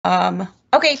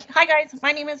Okay, hi guys,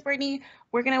 my name is Brittany.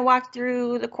 We're going to walk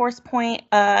through the course point,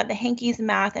 the Henke's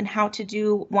Math, and how to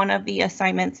do one of the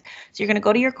assignments. So you're going to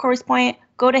go to your course point,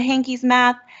 go to Henke's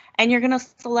Math, and you're going to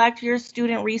select your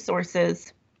student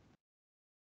resources.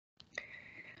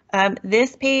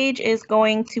 This page is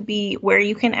going to be where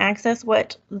you can access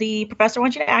what the professor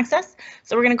wants you to access.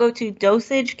 So we're going to go to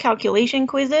dosage calculation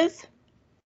quizzes.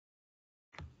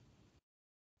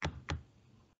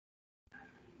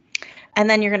 And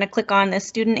then you're going to click on the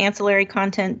student ancillary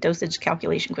content dosage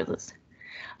calculation quizzes.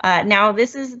 Now,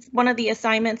 this is one of the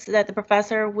assignments that the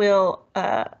professor will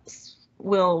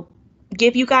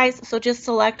give you guys. So just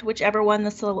select whichever one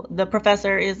the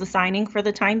professor is assigning for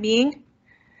the time being.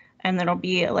 And there'll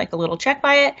be like a little check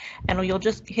by it, and you'll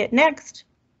just hit next.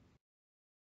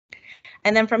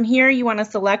 And then from here, you want to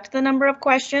select the number of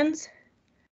questions,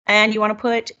 and you want to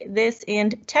put this in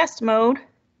test mode.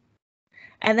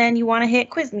 And then you want to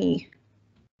hit quiz me.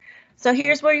 So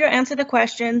here's where you answer the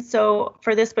question. So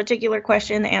for this particular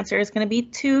question, the answer is going to be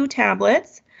 2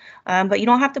 tablets, but you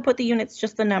don't have to put the units,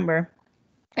 just the number.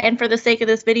 And for the sake of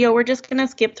this video, we're just going to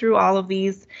skip through all of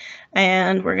these,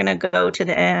 and we're going to go to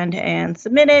the end and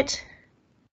submit it.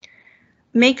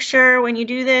 Make sure when you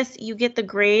do this, you get the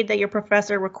grade that your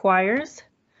professor requires.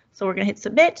 So we're going to hit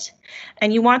submit,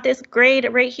 and you want this grade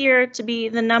right here to be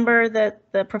the number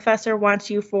that the professor wants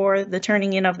you for the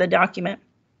turning in of the document.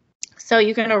 So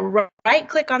you're going to right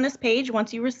click on this page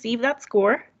once you receive that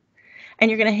score,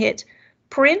 and you're going to hit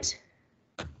print.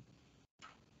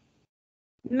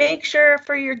 Make sure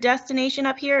for your destination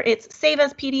up here, it's save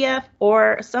as PDF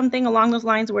or something along those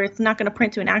lines where it's not going to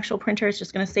print to an actual printer. It's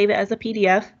just going to save it as a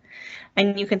PDF.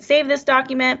 And you can save this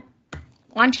document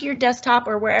onto your desktop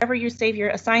or wherever you save your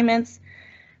assignments.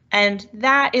 And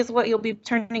that is what you'll be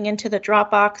turning into the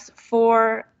Dropbox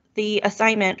for the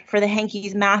assignment, for the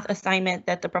Henke's Math assignment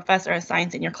that the professor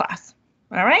assigns in your class.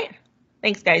 All right,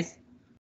 thanks guys.